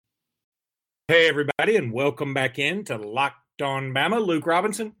Hey, everybody, and welcome back in to Locked On Bama. Luke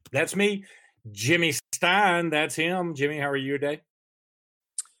Robinson, that's me. Jimmy Stein, that's him. Jimmy, how are you today?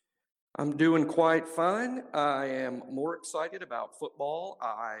 I'm doing quite fine. I am more excited about football.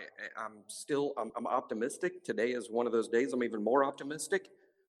 I'm optimistic. Today is one of those days I'm even more optimistic.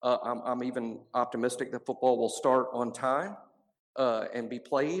 I'm even optimistic that football will start on time and be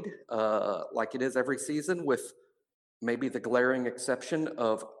played like it is every season, with maybe the glaring exception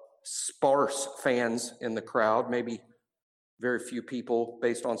of sparse fans in the crowd, maybe very few people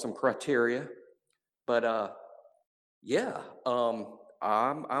based on some criteria. But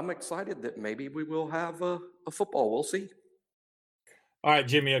I'm excited that maybe we will have a football. We'll see. All right,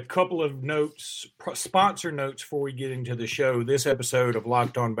 Jimmy, a couple of notes, sponsor notes before we get into the show. This episode of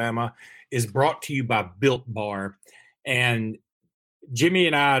Locked On Bama is brought to you by Built Bar. And Jimmy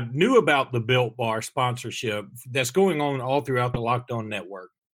and I knew about the Built Bar sponsorship that's going on all throughout the Locked On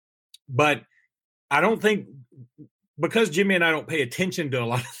network. But I don't think, because Jimmy and I don't pay attention to a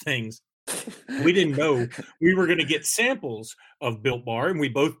lot of things, we didn't know we were going to get samples of Built Bar. And we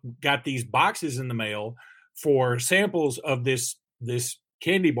both got these boxes in the mail for samples of this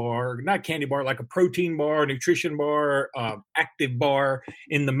candy bar, not candy bar, like a protein bar, nutrition bar, active bar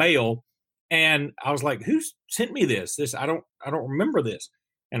in the mail. And I was like, who sent me this? I don't remember this.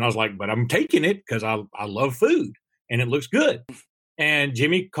 And I was like, but I'm taking it because I love food and it looks good. And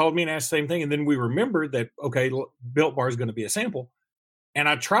Jimmy called me and asked the same thing. And then we remembered that, okay, Built Bar is going to be a sample. And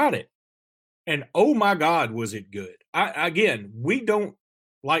I tried it. And oh my God, was it good. We don't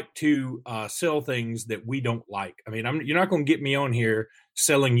like to sell things that we don't like. I mean, you're not going to get me on here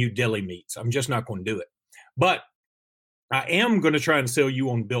selling you deli meats. I'm just not going to do it. But I am going to try and sell you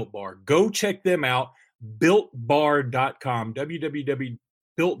on Built Bar. Go check them out, builtbar.com,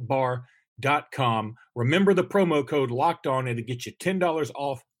 www.builtbar.com. Remember the promo code Locked On, and it'll get you $10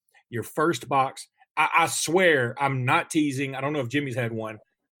 off your first box. I swear, I'm not teasing. I don't know if Jimmy's had one,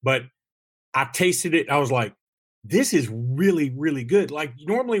 but I tasted it. I was like, this is really, really good. Like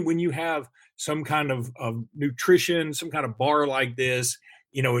normally when you have some kind of nutrition, some kind of bar like this,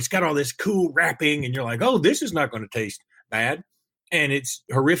 it's got all this cool wrapping and you're like, oh, this is not going to taste bad. And it's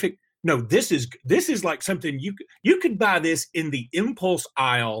horrific. No, this is like something you could buy this in the impulse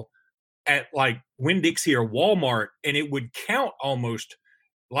aisle at like Winn-Dixie or Walmart, and it would count almost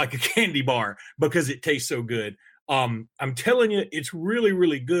like a candy bar because it tastes so good. I'm telling you, it's really,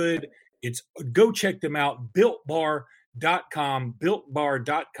 really good. Go check them out, builtbar.com,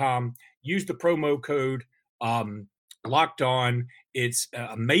 builtbar.com. Use the promo code Locked On. It's an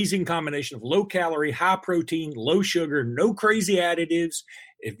amazing combination of low calorie, high protein, low sugar, no crazy additives.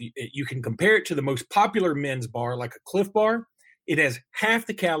 If you can compare it to the most popular men's bar, like a Cliff Bar, it has half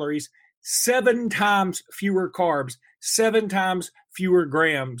the calories, 7 times fewer carbs, 7 times fewer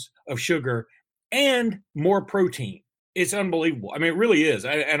grams of sugar, and more protein. It's unbelievable. I mean, it really is.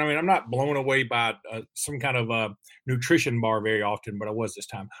 I'm not blown away by some kind of nutrition bar very often, but I was this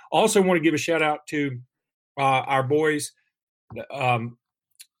time. Also want to give a shout out to our boys who are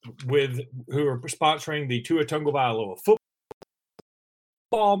sponsoring the Tua Tagovailoa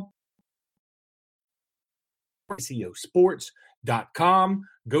football. KCOsports.com.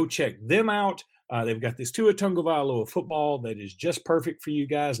 Go check them out. They've got this Tua Tagovailoa football that is just perfect for you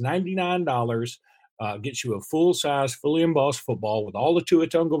guys. $99. Gets you a full-size, fully embossed football with all the Tua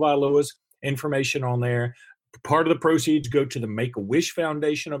Tagovailoa's information on there. Part of the proceeds go to the Make-A-Wish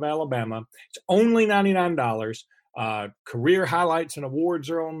Foundation of Alabama. It's only $99. Career highlights and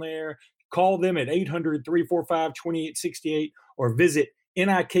awards are on there. Call them at 800-345-2868 or visit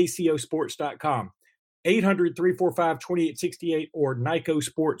nikcosports.com. 800-345-2868 or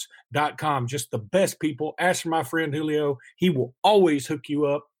nicosports.com. Just the best people. Ask for my friend Julio. He will always hook you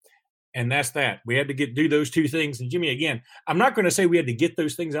up. And that's that. We had to do those two things. And Jimmy, again, I'm not going to say we had to get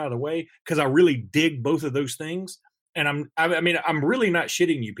those things out of the way because I really dig both of those things. And I'm really not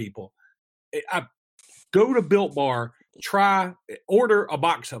shitting you people. Go to Built Bar, order a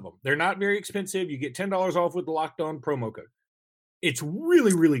box of them. They're not very expensive. You get $10 off with the Locked On promo code. It's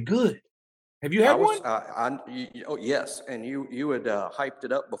really, really good. Have you had one? Yes. And you had hyped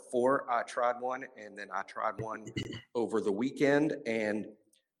it up before I tried one, and then I tried one over the weekend. And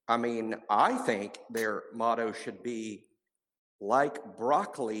I mean, I think their motto should be like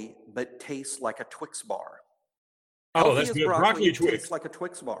broccoli, but tastes like a Twix bar. Oh, that's good. Broccoli Twix. Tastes like a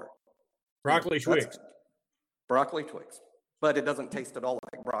Twix bar. Broccoli Twix. Broccoli Twix. But it doesn't taste at all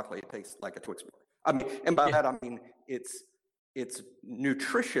like broccoli. It tastes like a Twix bar. I mean, and by that, I mean, it's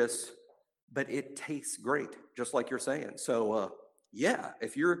nutritious, but it tastes great, just like you're saying. So,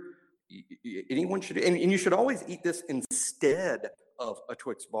 if anyone should, and you should always eat this instead of a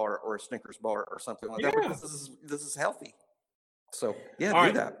Twix bar or a Snickers bar or something like Yeah. that, because this is healthy. So yeah, All do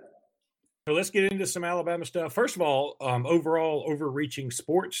right. that. So let's get into some Alabama stuff. First of all, overall overreaching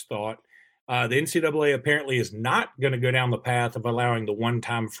sports thought. The NCAA apparently is not going to go down the path of allowing the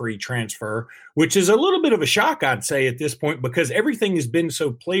one-time free transfer, which is a little bit of a shock, I'd say, at this point, because everything has been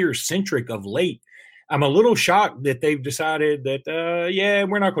so player-centric of late. I'm a little shocked that they've decided that, yeah,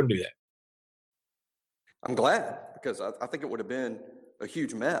 we're not going to do that. I'm glad, because I think it would have been a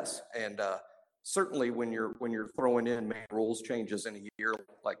huge mess. And certainly when you're throwing in rules changes in a year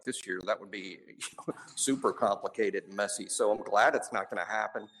like this year, that would be super complicated and messy. So I'm glad it's not going to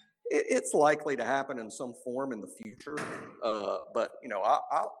happen. It's likely to happen in some form in the future. But,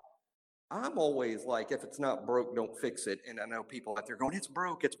 I'm always like, if it's not broke, don't fix it. And I know people out there going, it's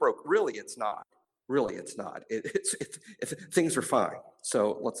broke. Really, it's not. It's things are fine.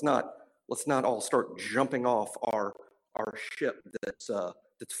 So let's not all start jumping off our ship that's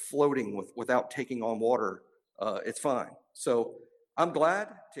floating without taking on water. It's fine. So I'm glad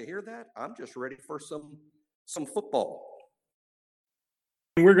to hear that. I'm just ready for some football.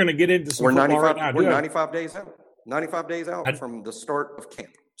 We're going to get into some football right now. We're 95 days out. 95 days out from the start of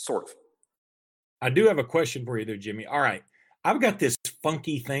camp, sort of. I do have a question for you, though, Jimmy. All right. I've got this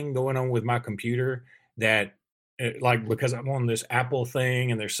funky thing going on with my computer that, because I'm on this Apple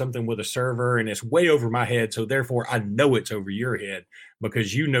thing and there's something with a server and it's way over my head. So therefore, I know it's over your head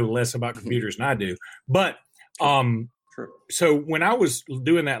because you know less about computers than I do. But so when I was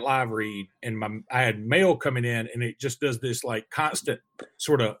doing that live read and I had mail coming in and it just does this like constant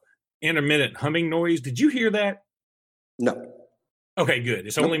sort of intermittent humming noise. Did you hear that? No. Okay, good.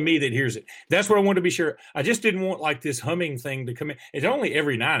 It's only me that hears it. That's what I wanted to be sure. I just didn't want like this humming thing to come in. It's only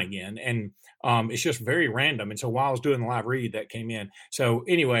every now and again, and it's just very random. And so while I was doing the live read, that came in. So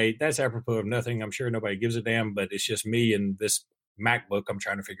anyway, that's apropos of nothing. I'm sure nobody gives a damn, but it's just me and this MacBook I'm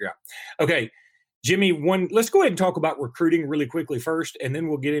trying to figure out. Okay, Jimmy, let's go ahead and talk about recruiting really quickly first, and then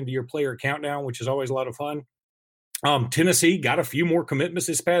we'll get into your player countdown, which is always a lot of fun. Tennessee got a few more commitments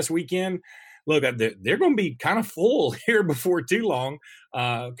this past weekend. Look, they're going to be kind of full here before too long.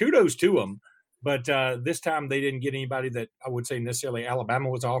 Kudos to them. But this time they didn't get anybody that I would say necessarily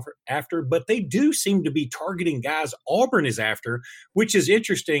Alabama was after. But they do seem to be targeting guys Auburn is after, which is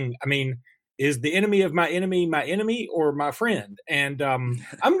interesting. I mean, is the enemy of my enemy or my friend? And I'm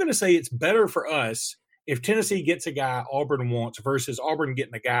going to say it's better for us if Tennessee gets a guy Auburn wants versus Auburn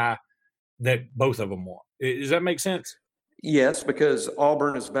getting a guy that both of them want. Does that make sense? Yes, because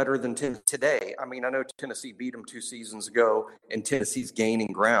Auburn is better than today. I mean, I know Tennessee beat them 2 seasons ago, and Tennessee's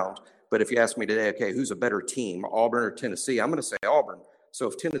gaining ground. But if you ask me today, okay, who's a better team, Auburn or Tennessee? I'm going to say Auburn. So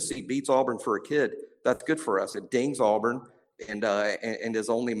if Tennessee beats Auburn for a kid, that's good for us. It dings Auburn and is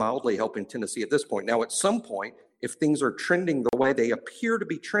only mildly helping Tennessee at this point. Now, at some point, if things are trending the way they appear to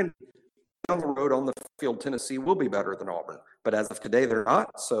be trending down the road on the field, Tennessee will be better than Auburn. But as of today, they're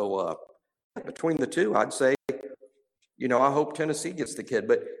not. So between the two, I'd say, I hope Tennessee gets the kid.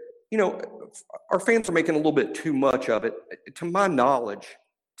 But, our fans are making a little bit too much of it. To my knowledge,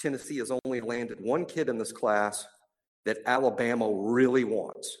 Tennessee has only landed one kid in this class that Alabama really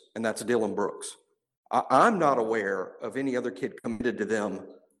wants, and that's Dylan Brooks. I'm not aware of any other kid committed to them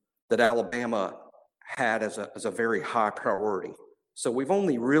that Alabama had as a very high priority. So we've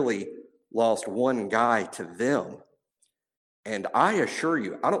only really lost one guy to them. And I assure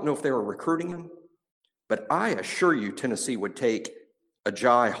you, I don't know if they were recruiting him, but I assure you Tennessee would take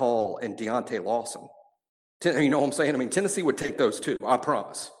Ajay Hall and Deontay Lawson. You know what I'm saying? I mean, Tennessee would take those two, I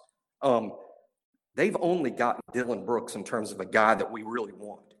promise. They've only gotten Dylan Brooks in terms of a guy that we really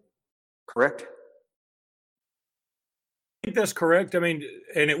want. Correct? I think that's correct. I mean,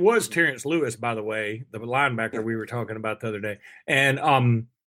 and it was Terrence Lewis, by the way, the linebacker we were talking about the other day. And, I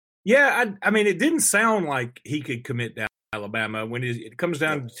mean, it didn't sound like he could commit down Alabama when it comes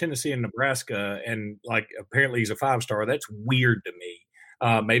down to Tennessee and Nebraska, and like apparently he's a 5-star. That's weird to me.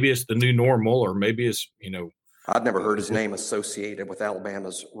 Maybe it's the new normal, or maybe it's I'd never heard his name associated with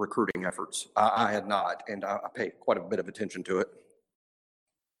Alabama's recruiting efforts. I had not, and I paid quite a bit of attention to it.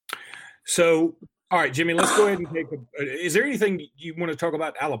 So, all right, Jimmy, let's go ahead and take is there anything you want to talk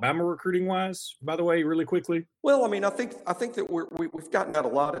about Alabama recruiting wise, by the way, really quickly? Well, I mean, I think that we've gotten out a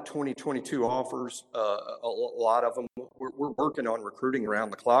lot of 2022 offers. A lot of them. We're working on recruiting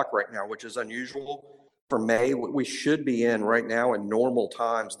around the clock right now, which is unusual for May. We should be in right now in normal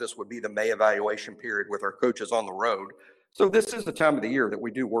times. This would be the May evaluation period with our coaches on the road. So this is the time of the year that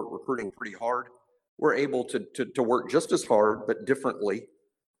we do work recruiting pretty hard. We're able to work just as hard, but differently.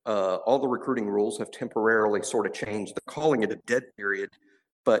 All the recruiting rules have temporarily sort of changed. They're calling it a dead period,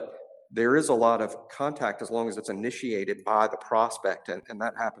 but there is a lot of contact as long as it's initiated by the prospect, and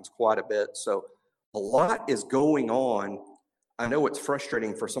that happens quite a bit. So a lot is going on. I know it's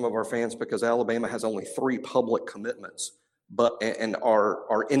frustrating for some of our fans because Alabama has only 3 public commitments, and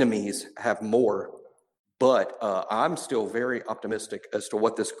our enemies have more. But I'm still very optimistic as to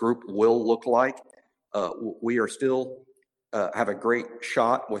what this group will look like. We are still have a great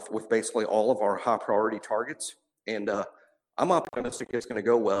shot with basically all of our high priority targets, and I'm optimistic it's going to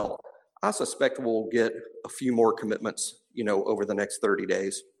go well. I suspect we'll get a few more commitments, over the next 30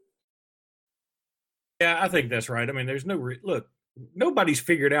 days. Yeah, I think that's right. I mean, there's look, nobody's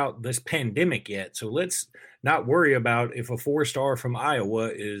figured out this pandemic yet. So let's not worry about if a 4-star from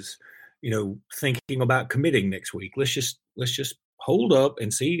Iowa is, thinking about committing next week. Let's just hold up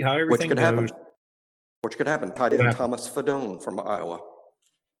and see how everything goes. Which could happen. Tight end Thomas Fadone from Iowa.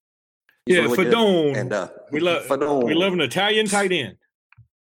 He's really Fadone. And we love an Italian tight end.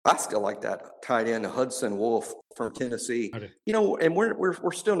 I still like that tight end Hudson Wolf from Tennessee. And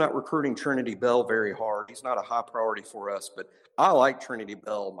we're still not recruiting Trinity Bell very hard. He's not a high priority for us, but I like Trinity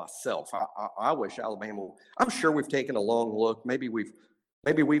Bell myself. I wish Alabama. I'm sure we've taken a long look. Maybe we've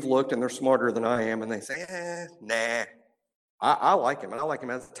looked and they're smarter than I am, and they say, nah. I like him, and I like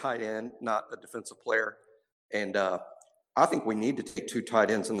him as a tight end, not a defensive player. And I think we need to take 2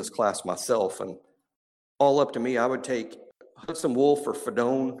 tight ends in this class myself. And all up to me, I would take Hudson Wolf or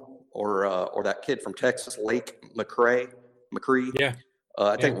Fadone or that kid from Texas, Lake McCree. Yeah.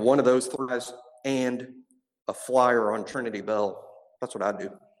 I take one of those 3 guys and a flyer on Trinity Bell. That's what I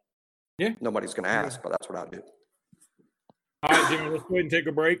do. Yeah. Nobody's going to ask, but that's what I do. All right, Jimmy, let's go ahead and take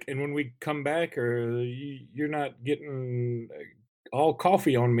a break. And when we come back, you're not getting all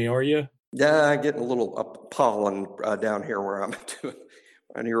coffee on me, are you? Yeah, I'm getting a little pollen down here where I'm doing.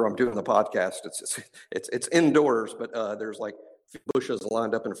 And here I'm doing the podcast. It's indoors, but there's like bushes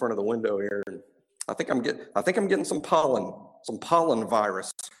lined up in front of the window here, and I think I'm getting some pollen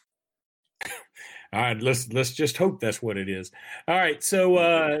virus. All right, let's just hope that's what it is. All right,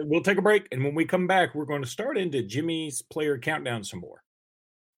 so we'll take a break, and when we come back, we're going to start into Jimmy's player countdown some more.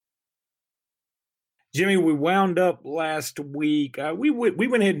 Jimmy, we wound up last week. We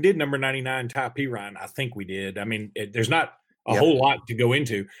went ahead and did number 99, Ty Perine. I think we did. I mean, there's not a whole lot to go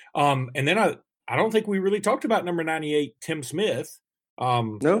into. And then I don't think we really talked about number 98, Tim Smith.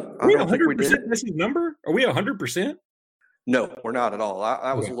 No, I don't think we did. That's his number? Are we 100%? No, we're not at all.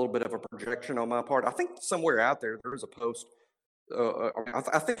 I was a little bit of a projection on my part. I think somewhere out there is a post.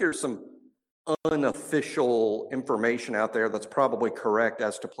 I think there's some unofficial information out there that's probably correct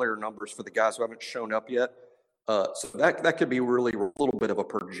as to player numbers for the guys who haven't shown up yet. So that could be really a little bit of a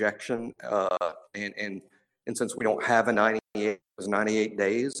projection. And since we don't have a 98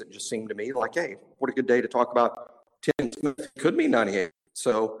 days, it just seemed to me like, hey, what a good day to talk about Tim Smith. Could be 98.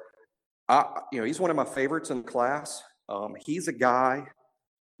 So, he's one of my favorites in the class. He's a guy,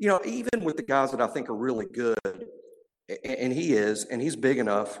 even with the guys that I think are really good, and he's big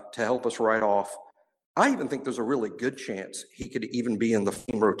enough to help us right off. I even think there's a really good chance he could even be in the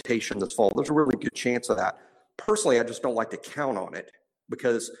rotation this fall. There's a really good chance of that. Personally, I just don't like to count on it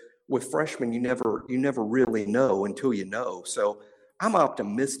because with freshmen, you never really know until you know. So I'm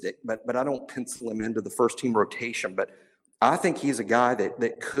optimistic, but I don't pencil him into the first team rotation. But I think he's a guy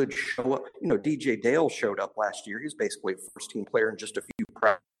that could show up. DJ Dale showed up last year. He's basically a first team player in just a few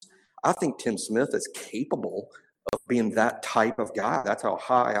practices. I think Tim Smith is capable of being that type of guy. That's how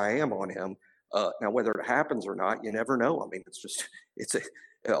high I am on him. Now, whether it happens or not, you never know. I mean,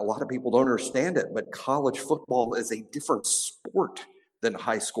 a lot of people don't understand it, but college football is a different sport than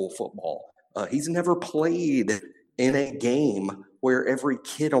high school football. He's never played in a game where every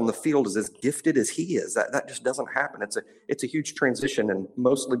kid on the field is as gifted as he is. That just doesn't happen. It's a huge transition, and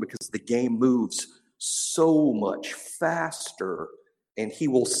mostly because the game moves so much faster, and he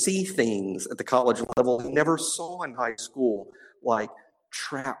will see things at the college level he never saw in high school, like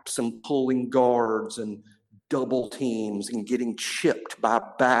traps and pulling guards and double teams and getting chipped by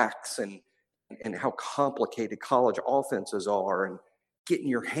backs and how complicated college offenses are and getting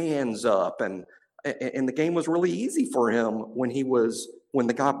your hands up. And the game was really easy for him when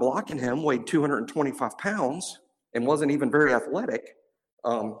the guy blocking him weighed 225 pounds and wasn't even very athletic.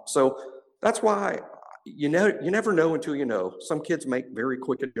 So that's why you never know until you know. Some kids make very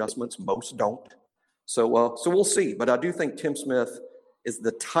quick adjustments. Most don't. So we'll see. But I do think Tim Smith is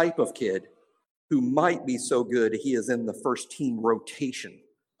the type of kid who might be so good he is in the first team rotation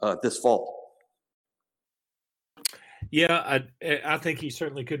this fall. Yeah, I think he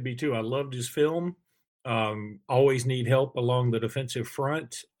certainly could be too. I loved his film. always need help along the defensive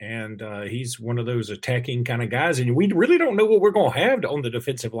front, and he's one of those attacking kind of guys. And we really don't know what we're going to have on the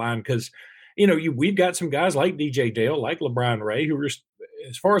defensive line because, we've got some guys like DJ Dale, like LeBron Ray, who are,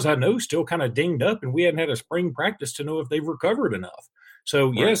 as far as I know, still kind of dinged up, and we hadn't had a spring practice to know if they've recovered enough.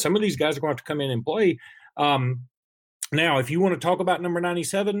 So, yeah, some of these guys are going to have to come in and play. Now, if you want to talk about number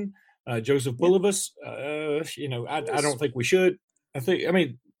 97, Joseph Bulovas, I don't think we should.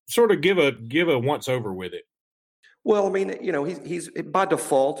 Sort of give a once over with it. Well, I mean, he's by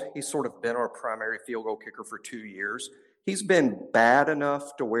default, he's sort of been our primary field goal kicker for 2 years. He's been bad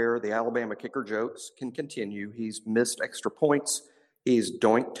enough to where the Alabama kicker jokes can continue. He's missed extra points. He's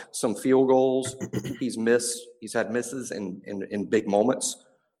doinked some field goals. He's had misses in big moments.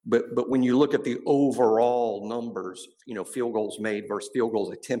 But when you look at the overall numbers, field goals made versus field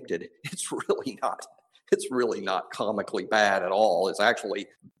goals attempted, it's really not comically bad at all. It's actually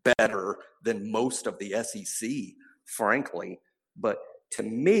better than most of the SEC, frankly. But to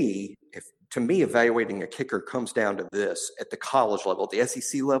me, evaluating a kicker comes down to this: at the college level, at the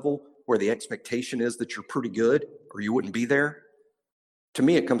SEC level, where the expectation is that you're pretty good or you wouldn't be there. To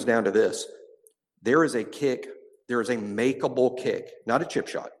me, it comes down to this: there is a makeable kick, not a chip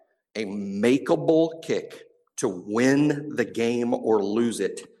shot, a makeable kick to win the game or lose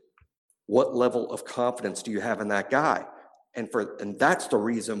it. What level of confidence do you have in that guy? And that's the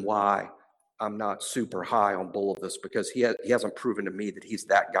reason why I'm not super high on Bulovas, because he hasn't proven to me that he's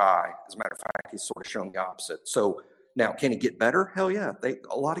that guy. As a matter of fact, he's sort of shown the opposite. So now, can he get better? Hell yeah.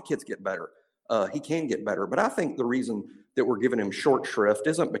 A lot of kids get better. He can get better. But I think the reason that we're giving him short shrift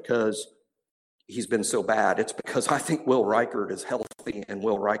isn't because he's been so bad. It's because I think Will Reichard is healthy, and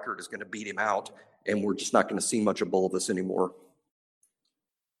Will Reichard is going to beat him out, and we're just not going to see much of Bulovas anymore.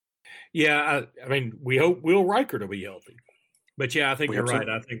 Yeah, I mean, we hope Will Reichard will be healthy. But yeah, I think you're right.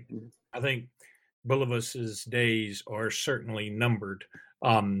 I think Bulovas's days are certainly numbered.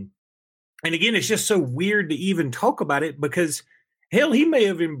 And again, it's just so weird to even talk about it because, hell, he may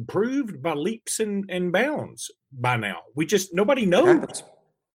have improved by leaps and bounds by now. Nobody knows.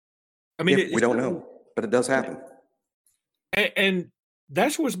 I mean, we don't know, but it does happen. And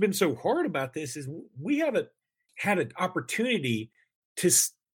that's what's been so hard about this is we haven't had an opportunity to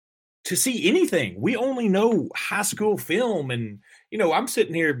see anything. We only know high school film, and I'm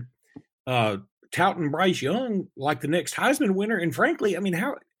sitting here touting Bryce Young like the next Heisman winner. And frankly, I mean,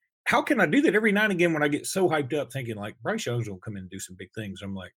 how can I do that every now and again when I get so hyped up thinking like Bryce Young's gonna come in and do some big things?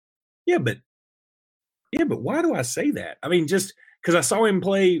 I'm like, yeah, but why do I say that? I mean, just because I saw him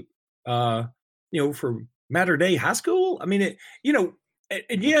play, for Mater Dei High School. I mean,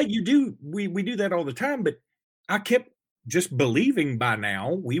 and yeah, you do. We do that all the time, but I kept just believing by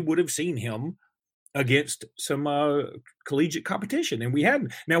now we would have seen him against some collegiate competition, and we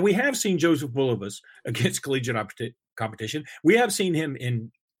hadn't. Now we have seen Joseph Bulovas against collegiate competition. We have seen him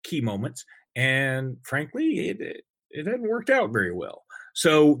in key moments, and frankly, it hasn't worked out very well.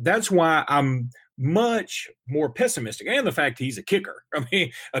 So that's why I'm much more pessimistic, and the fact he's a kicker. I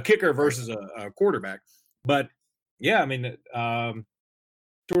mean, a kicker versus a quarterback. But yeah, I mean,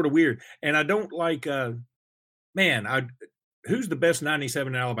 sort of weird, and I don't like. Who's the best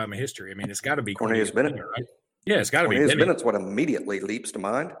 97 in Alabama history? I mean, it's got to be Cornelius Bennett, right? Yeah, it's got to be Cornelius Bennett's what immediately leaps to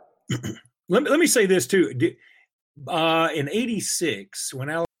mind. Let me say this too. In '86, when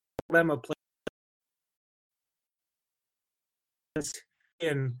Alabama played,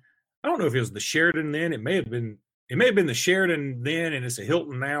 and I don't know if it was the Sheridan then. It may have been the Sheridan then, and it's a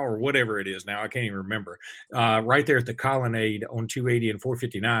Hilton now, or whatever it is now. I can't even remember. Right there at the Colonnade on 280 and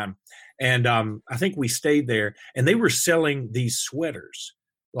 459. And I think we stayed there, and they were selling these sweaters,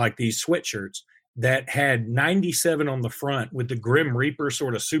 like these sweatshirts that had 97 on the front with the Grim Reaper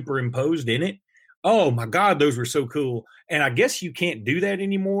sort of superimposed in it. Oh my God, those were so cool. And I guess you can't do that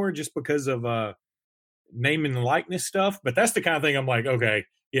anymore just because of name and likeness stuff. But that's the kind of thing I'm like, okay,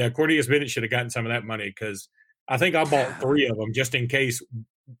 yeah, Cornelius Bennett should have gotten some of that money, because I think I bought 3 of them just in case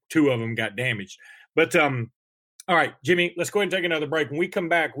 2 of them got damaged. But all right, Jimmy, let's go ahead and take another break. When we come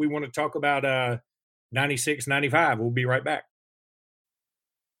back, we want to talk about 96, 95. We'll be right back.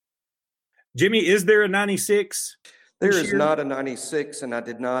 Jimmy, is there a 96? There is not a 96, and I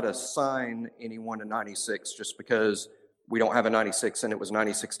did not assign anyone a 96 just because we don't have a 96, and it was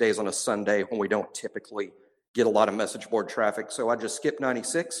 96 days on a Sunday when we don't typically get a lot of message board traffic. So I just skipped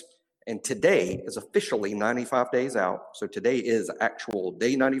 96, and today is officially 95 days out. So today is actual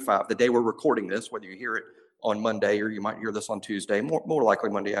day 95, the day we're recording this, whether you hear it on Monday or you might hear this on Tuesday, more likely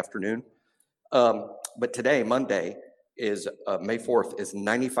Monday afternoon. But today, Monday, is May 4th, is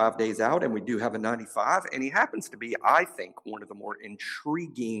 95 days out, and we do have a 95, and he happens to be, I think, one of the more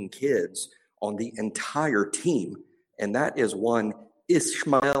intriguing kids on the entire team, and that is one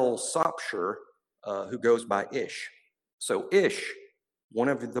Ishmael Sopsher, who goes by Ish. So Ish, one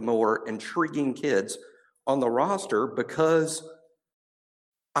of the more intriguing kids on the roster, because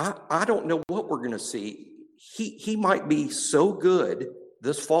I don't know what we're going to see. He might be so good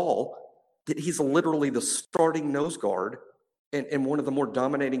this fall that he's literally the starting nose guard and one of the more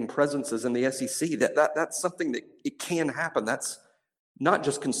dominating presences in the SEC. That's something that it can happen. That's not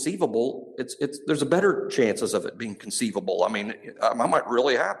just conceivable. There's a better chances of it being conceivable. I mean, it might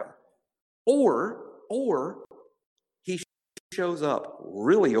really happen. Or he shows up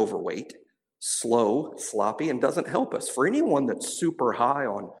really overweight, slow, sloppy, and doesn't help us. For anyone that's super high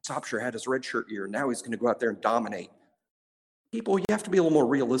on Sopsher had his redshirt year, now he's going to go out there and dominate. People, you have to be a little more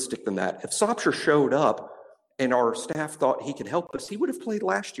realistic than that. If Sopsher showed up and our staff thought he could help us, he would have played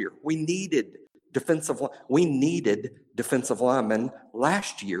last year. We needed defensive linemen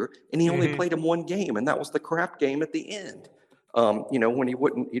last year, and he only played in one game, and that was the crap game at the end. When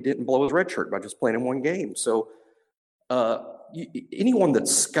he didn't blow his red shirt by just playing in one game. So anyone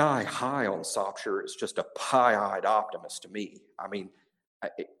that's sky high on Sopsher is just a pie-eyed optimist to me. I mean,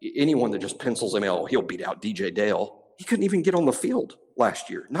 anyone that just pencils him out, he'll beat out DJ Dale. He couldn't even get on the field last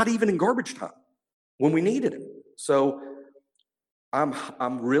year, not even in garbage time when we needed him. So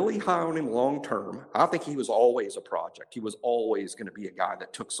I'm really high on him long term. I think he was always a project. He was always going to be a guy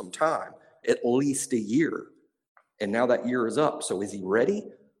that took some time, at least a year. And now that year is up. So is he ready,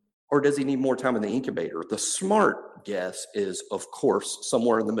 or does he need more time in the incubator? The smart guess is, of course,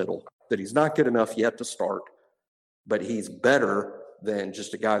 somewhere in the middle, that he's not good enough yet to start, but he's better than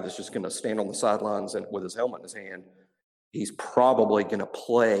just a guy that's just going to stand on the sidelines and with his helmet in his hand. He's probably going to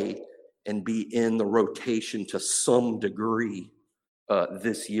play and be in the rotation to some degree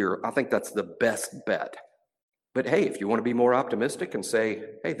this year. I think that's the best bet. But hey, if you want to be more optimistic and say,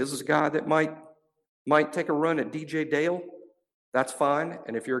 hey, this is a guy that might take a run at DJ Dale, that's fine.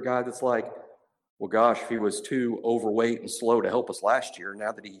 And if you're a guy that's like, well, gosh, if he was too overweight and slow to help us last year,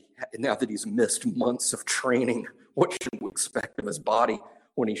 now that he's missed months of training, what should we expect of his body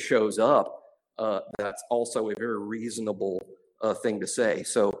when he shows up? That's also a very reasonable thing to say.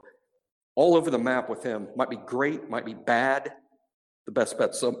 So all over the map with him. Might be great, might be bad. The best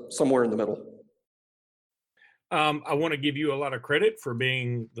bet somewhere in the middle. I want to give you a lot of credit for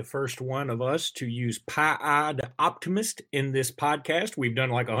being the first one of us to use pie-eyed optimist in this podcast. We've done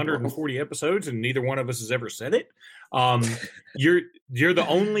like 140 episodes, and neither one of us has ever said it. You're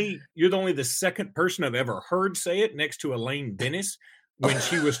only the second person I've ever heard say it, next to Elaine Dennis when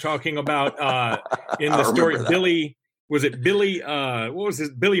she was talking about in the story Billy. Was it Billy? What was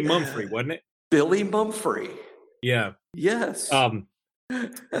his? Billy Mumphrey, wasn't it? Billy Mumphrey. Yeah. Yes.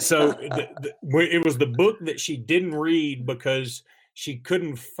 So it was the book that she didn't read because she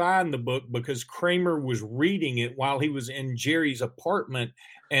couldn't find the book because Kramer was reading it while he was in Jerry's apartment,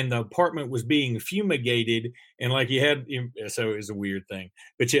 and the apartment was being fumigated, and like so it was a weird thing.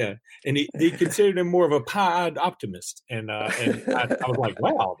 But yeah, and he considered him more of a pie-eyed optimist, and I was like,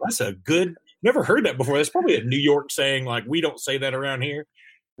 wow, that's a good. Never heard that before. That's probably a New York saying. Like, we don't say that around here.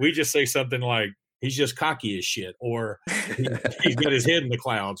 We just say something like, he's just cocky as shit, or he's got his head in the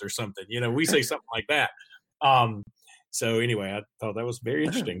clouds or something. We say something like that. So anyway, I thought that was very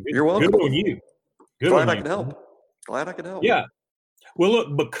interesting. You're welcome. Good on you. Glad I could help. Yeah. Well,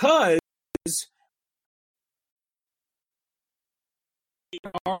 look, because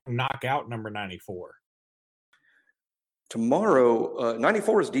knockout number 94. Tomorrow,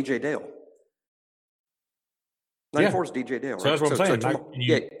 94 is DJ Dale. 94 is DJ Dale. Right? So that's what I'm saying.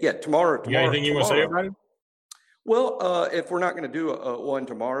 Tomorrow. You got anything you want to say about it? Well, if we're not going to do one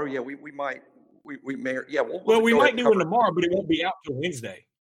tomorrow, we might. We may. Yeah. We might do one tomorrow, but it won't be out till Wednesday.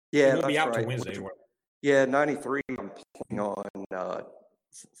 Yeah, it won't be out right. till Wednesday. Yeah, 93. I'm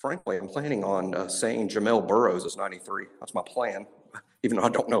planning on saying Jamel Burrows is 93. That's my plan, even though I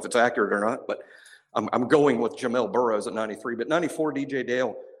don't know if it's accurate or not. But I'm going with Jamel Burrows at 93. But 94, DJ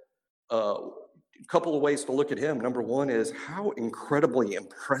Dale. A couple of ways to look at him. Number one is, how incredibly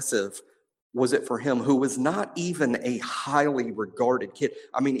impressive was it for him, who was not even a highly regarded kid.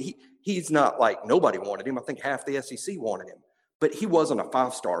 I mean, he's not like nobody wanted him. I think half the SEC wanted him, but he wasn't a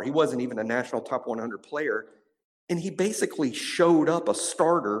 5-star. He wasn't even a national top 100 player. And he basically showed up a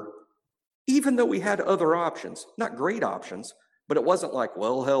starter, even though we had other options, not great options, but it wasn't like,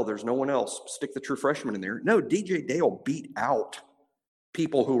 well, hell, there's no one else. Stick the true freshman in there. No, DJ Dale beat out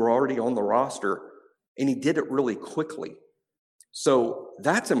people who were already on the roster, and he did it really quickly. So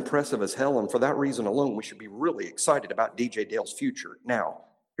that's impressive as hell, and for that reason alone, we should be really excited about DJ Dale's future. Now,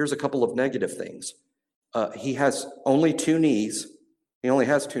 here's a couple of negative things. He has only 2 knees, He only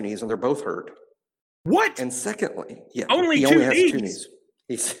has two knees, and they're both hurt. What? And secondly, he only has two knees.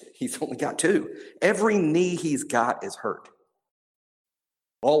 He's only got two. Every knee he's got is hurt.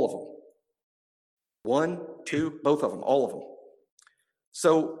 All of them. 1, 2, both of them, all of them.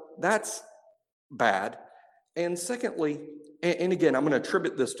 So that's bad. And secondly, and again, I'm going to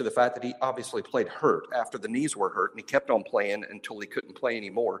attribute this to the fact that he obviously played hurt after the knees were hurt, and he kept on playing until he couldn't play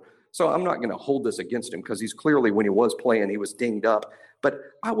anymore. So I'm not going to hold this against him because he's clearly, when he was playing, he was dinged up. But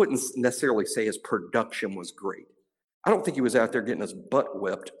I wouldn't necessarily say his production was great. I don't think he was out there getting his butt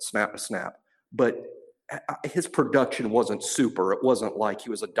whipped, snap to snap. But his production wasn't super. It wasn't like he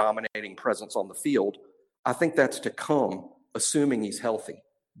was a dominating presence on the field. I think that's to come, assuming he's healthy.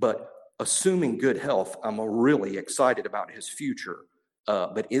 But assuming good health, I'm really excited about his future.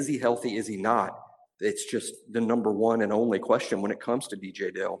 But is he healthy? Is he not? It's just the number one and only question when it comes to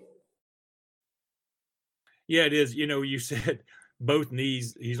DJ Dale. Yeah, it is. You said both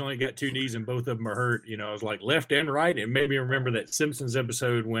knees. He's only got two knees and both of them are hurt. I was like left and right. It made me remember that Simpsons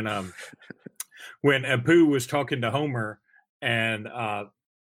episode when Apu was talking to Homer and,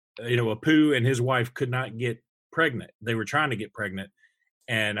 Apu and his wife could not get pregnant. They were trying to get pregnant.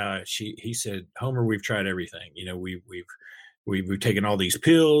 And he said, Homer, we've tried everything. We've taken all these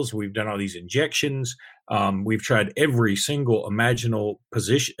pills. We've done all these injections. We've tried every single imaginable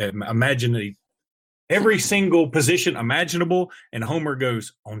position, every single position imaginable. And Homer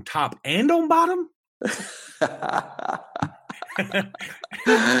goes, on top and on bottom. That's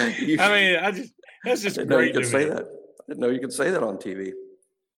just great. You could say that. I didn't know you could say that on TV.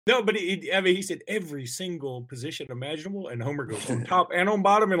 No, but he said every single position imaginable, and Homer goes on top and on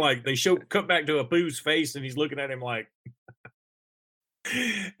bottom, and like they cut back to Apu's face, and he's looking at him like,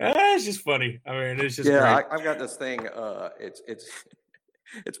 it's just funny. It's just great. I've got this thing.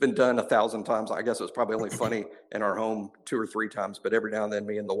 It's been done 1,000 times. I guess it was probably only funny in our home 2 or 3 times, but every now and then,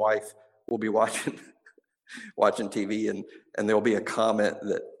 me and the wife will be watching TV, and there'll be a comment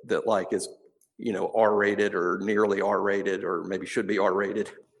that like is R-rated or nearly R-rated, or maybe should be R-rated.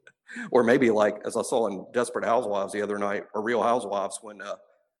 Or maybe like, as I saw in Desperate Housewives the other night, or Real Housewives, when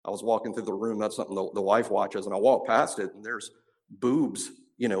I was walking through the room. That's something the wife watches, and I walk past it, and there's boobs,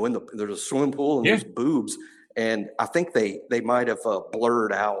 there's a swimming pool, and there's boobs. And I think they might have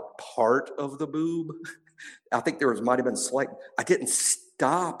blurred out part of the boob. I think might have been slight. I didn't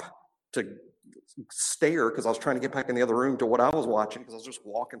stop to stare because I was trying to get back in the other room to what I was watching, because I was just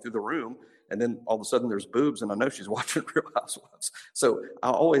walking through the room, and then all of a sudden there's boobs, and I know she's watching Real Housewives. So I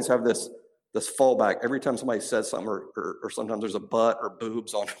always have this fallback every time somebody says something, or sometimes there's a butt or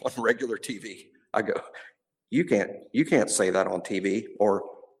boobs on regular TV. I go, you can't say that on TV, or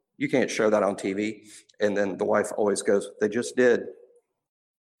you can't show that on TV. And then the wife always goes, they just did.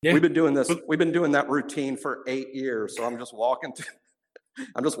 Yeah. We've been doing this. We've been doing that routine for 8 years. So I'm just walking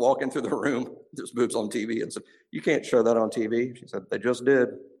through the room. There's boobs on TV, and said, you can't show that on TV. She said, they just did.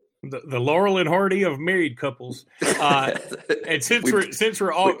 The Laurel and Hardy of married couples. And since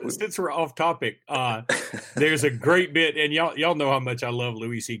we're off topic, there's a great bit, and y'all know how much I love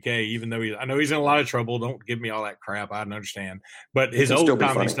Louis C.K. Even though I know he's in a lot of trouble. Don't give me all that crap. I understand, but his old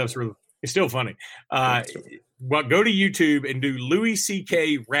comedy stuff's it's still funny. Well, go to YouTube and do Louis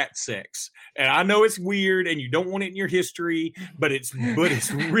C.K. rat sex. And I know it's weird and you don't want it in your history, but it's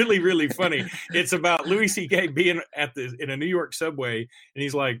really, really funny. It's about Louis C.K. being in a New York subway, and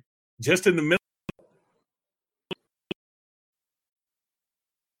he's like, just in the middle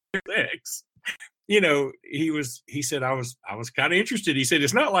of sex. He said, I was kind of interested. He said,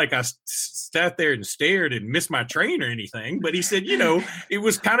 it's not like I sat there and stared and missed my train or anything, but he said, it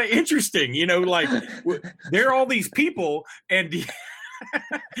was kind of interesting, like there are all these people, and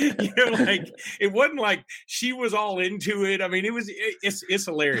like it wasn't like she was all into it. It's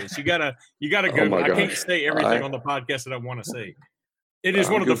hilarious. You gotta go. I can't say everything on the podcast that I want to say. It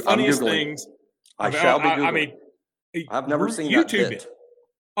is one of the funniest things. I shall be Googling. I've never seen YouTube that bit.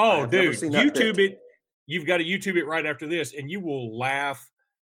 Oh, dude, YouTube it. You've got to YouTube it right after this, and you will laugh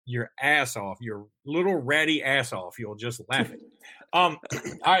your ass off, your little ratty ass off. You'll just laugh it. All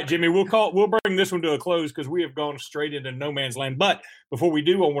right, Jimmy, we'll bring this one to a close because we have gone straight into no man's land. But before we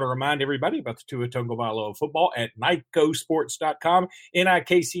do, I want to remind everybody about the Tua Tagovailoa football at NICOsports.com,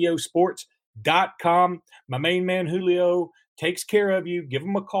 NIKCOsports.com. My main man, Julio, takes care of you. Give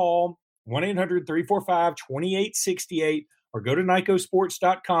him a call, 1-800-345-2868, or go to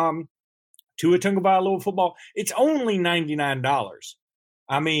NICOsports.com. Tua Tagovailoa football. It's only $99.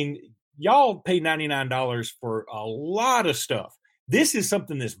 Y'all pay $99 for a lot of stuff. This is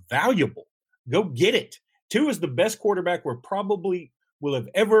something that's valuable. Go get it. Tua is the best quarterback we probably will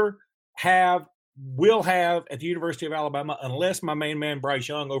ever have will have at the University of Alabama, unless my main man Bryce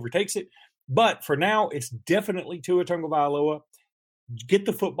Young overtakes it. But for now, it's definitely Tua Tagovailoa. Get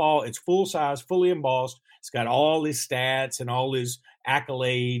the football. It's full size, fully embossed. It's got all his stats and all his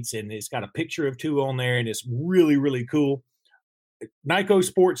accolades, and it's got a picture of Tua on there, and it's really, really cool.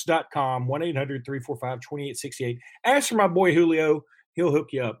 NICOsports.com, 1-800-345-2868. Ask for my boy Julio. He'll hook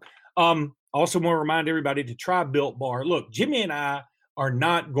you up. Also want to remind everybody to try Built Bar. Look, Jimmy and I are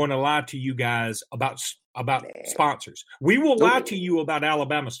not going to lie to you guys about sponsors. We will lie to you about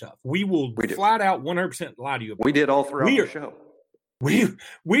Alabama stuff. We will flat out 100% lie to you about We did all throughout the show. We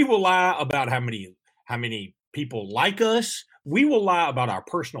will lie about how many people like us. We will lie about our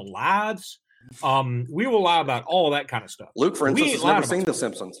personal lives. We will lie about all that kind of stuff. Luke, for instance, has never seen The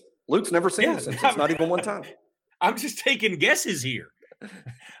Simpsons. Luke's never seen The Simpsons, not even one time. I'm just taking guesses here.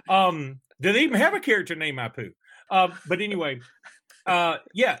 Do they even have a character named Apu? But anyway,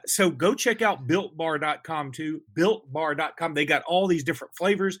 so go check out BuiltBar.com too. BuiltBar.com. They got all these different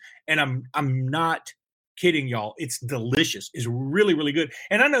flavors, and I'm not kidding, y'all. It's delicious. It's really, really good.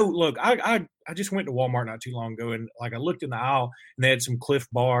 And I know, look, I just went to Walmart not too long ago, and like I looked in the aisle, and they had some Cliff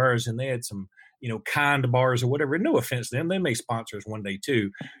bars, and they had some, Kind bars or whatever. No offense to them, they may sponsor us one day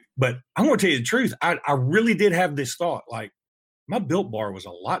too. But I'm going to tell you the truth. I really did have this thought, like, my Built Bar was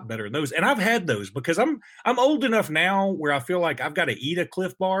a lot better than those. And I've had those because I'm old enough now where I feel like I've got to eat a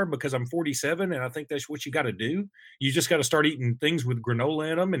Cliff Bar because I'm 47, and I think that's what you got to do. You just got to start eating things with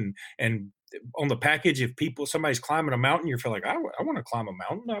granola in them, and on the package, if somebody's climbing a mountain, you feel like, I want to climb a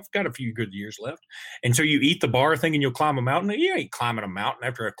mountain. I've got a few good years left. And so you eat the bar thinking you'll climb a mountain. You ain't climbing a mountain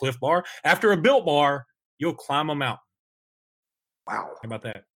after a Cliff Bar. After a Built Bar, you'll climb a mountain. Wow. How about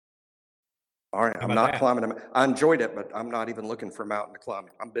that? All right, I'm not climbing them. I enjoyed it, but I'm not even looking for a mountain to climb.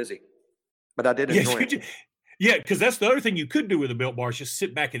 I'm busy, but I did enjoy it. Yeah, because that's the other thing you could do with a Built Bar is just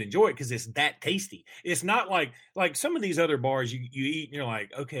sit back and enjoy it because it's that tasty. It's not like some of these other bars you eat and you're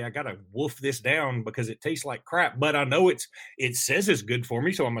like, okay, I got to wolf this down because it tastes like crap. But I know it says it's good for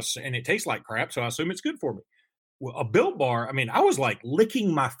me, and it tastes like crap, so I assume it's good for me. Well, a Built Bar, I mean, I was like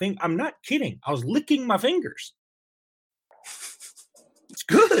licking my finger. I'm not kidding. I was licking my fingers. It's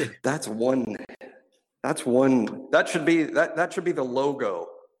good. That should be the logo.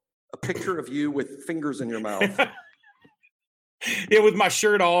 A picture of you with fingers in your mouth. Yeah, with my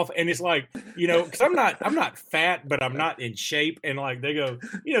shirt off, and it's like, because I'm not fat, but I'm not in shape, and like they go,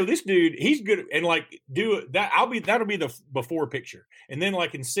 this dude, he's good, and like do that. That'll be the before picture, and then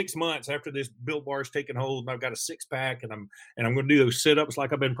like in 6 months after this Built Bar's taken hold, and I've got a 6-pack, and I'm going to do those sit-ups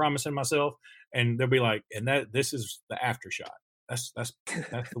like I've been promising myself, and they'll be like, and this is the after shot. That's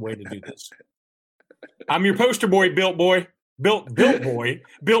the way to do this. I'm your poster boy, Built Boy. Built Boy,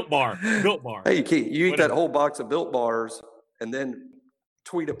 Built Bar. Hey, Keith, you eat that whole box of Built Bars and then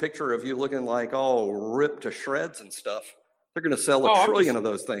tweet a picture of you looking like all ripped to shreds and stuff. They're going to sell a trillion of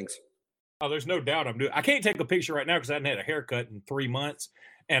those things. Oh, there's no doubt I'm doing. I can't take a picture right now because I hadn't had a haircut in 3 months,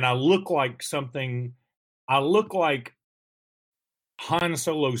 and I look like something. I look like Han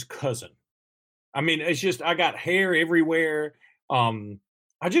Solo's cousin. I mean, it's just I got hair everywhere.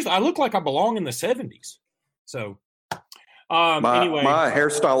 I look like I belong in the 70s. So. Anyway, my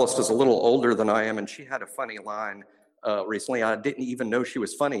hairstylist is a little older than I am, and she had a funny line recently. I didn't even know she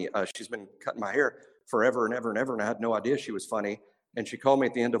was funny. She's been cutting my hair forever and ever and ever, and I had no idea she was funny. And she called me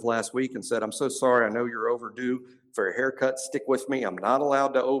at the end of last week and said, "I'm so sorry. I know you're overdue for a haircut. Stick with me. I'm not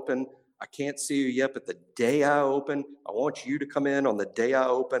allowed to open. I can't see you yet, but the day I open, I want you to come in on the day I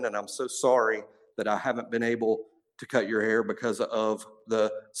open, and I'm so sorry that I haven't been able to cut your hair because of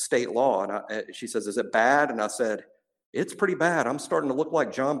the state law." And she says, "Is it bad?" And I said, "It's pretty bad. I'm starting to look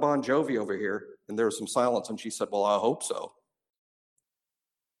like John Bon Jovi over here." And there was some silence, and she said, "Well, I hope so."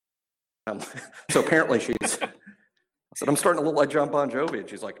 So apparently I said, "I'm starting to look like John Bon Jovi." And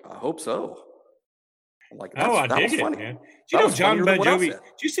she's like, "I hope so." I'm like, I dig it, man. Do you know John Bon Jovi?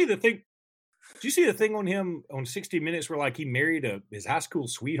 Did you see the thing? Did you see the thing on him on 60 Minutes where like he married his high school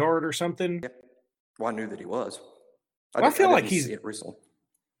sweetheart or something? Yeah. Well, I knew that he was. I feel like he's recently.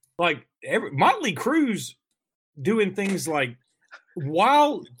 Like Motley Crue's doing things like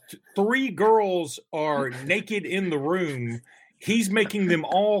while 3 girls are naked in the room, he's making them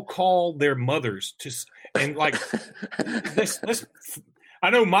all call their mothers and like this. I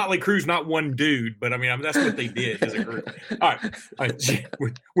know Motley Crue's not one dude, but I mean that's what they did as a group. All right.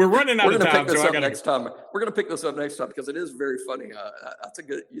 We're running out of time, so I got next time. We're going to pick this up next time because it is very funny. That's a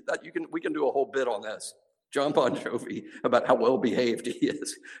good. We can do a whole bit on this. John Bon Jovi about how well behaved he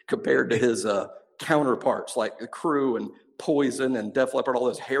is compared to his counterparts like the Crew and Poison and Def Leppard, all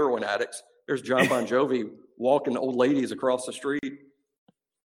those heroin addicts. There's John Bon Jovi walking old ladies across the street.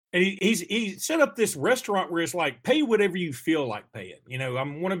 And he set up this restaurant where it's like, pay whatever you feel like paying. You know, I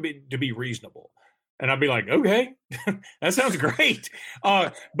want to be reasonable. And I'd be like, okay, that sounds great.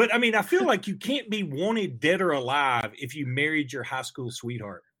 But I mean, I feel like you can't be wanted dead or alive if you married your high school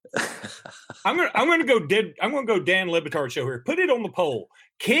sweetheart. I'm gonna go Dan Le Batard show here. Put it on the poll.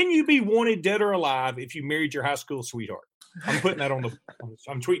 Can you be wanted dead or alive if you married your high school sweetheart? I'm putting that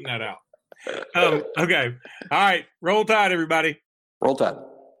I'm tweeting that out. Okay. All right. Roll Tide, everybody. Roll Tide.